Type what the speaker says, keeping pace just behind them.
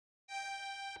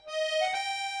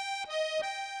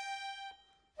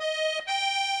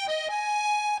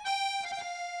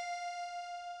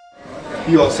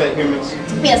You all set, humans?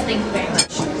 Yes, thank you very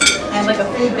much. I'm like a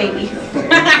food baby.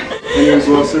 You as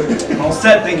well, sir? All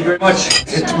set, thank you very much.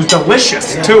 It was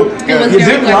delicious, too. Was You very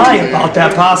didn't good. lie about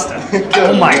that pasta.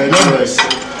 Oh my goodness.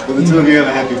 Well, the two of you have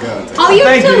a happy go. Oh, you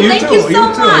Thank too. you, Thank you so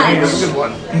Hey, have a much. good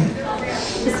one.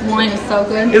 This wine is so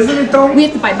good. Isn't it though? We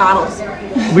have to buy bottles.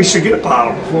 We should get a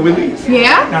bottle before we leave.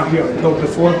 Yeah? Now here, no,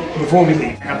 before we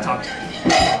leave, I gotta talk to you.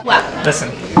 What? Listen,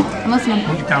 I'm listening.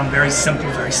 we get down very simple,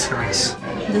 very serious.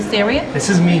 Is this serious? This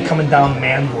is me coming down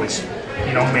man voice.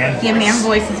 You know, man voice. Yeah, man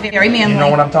voice is very manly. You know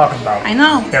what I'm talking about. I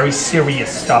know. Very serious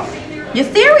stuff. You're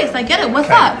serious. I get it. What's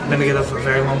up? I've been together for a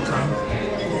very long time.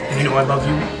 And you know I love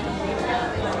you.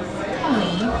 Tell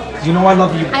me. You know I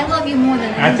love you. I love you more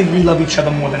than And I think we love each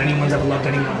other more than anyone's ever loved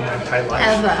anyone in their entire life.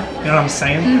 Ever. You know what I'm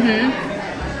saying?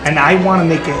 Mm-hmm. And I want to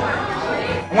make it.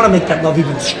 I want to make that love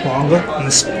even stronger on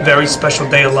this very special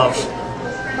day of love.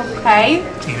 Okay.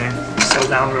 Tina, settle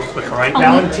down real quick, all right?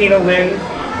 Valentina Lynn.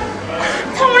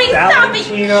 Tony, stop it.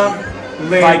 Valentina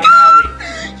Lynn.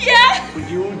 Yeah. Would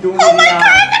you do me Oh my the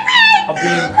honor God, of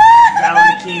being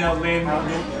Valentina Lynn,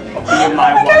 of being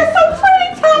my wife? You're so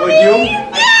pretty, Tony. Would you?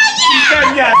 Yeah, She said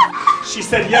yes. She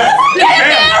said yes. We're getting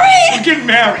married. We're getting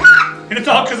married. And it's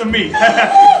all because of me.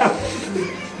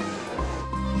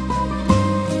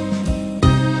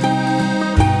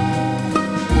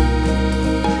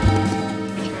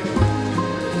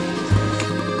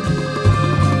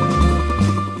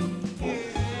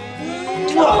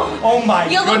 Oh my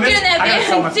You're goodness. looking at I gotta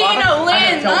tell my Valentina father. Lynn,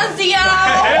 I gotta tell- Nunzio.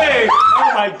 Hey!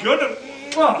 Oh my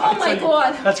goodness. Well, Oh my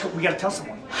God. Let's go. We gotta tell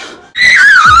someone.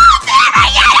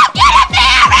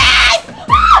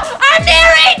 I'm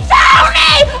married,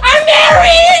 Tony! I'm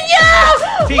marrying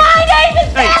you! My name is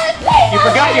Valentina! You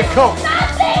forgot your coat.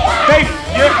 Baby,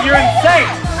 you're insane.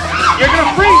 You're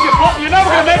gonna freeze. You're never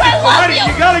gonna make it I love ready. you.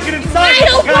 You gotta get inside. I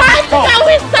don't You gotta want get cold. to go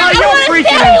inside. I You're wanna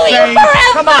freaking stay with you insane.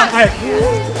 forever. Come on. Hey.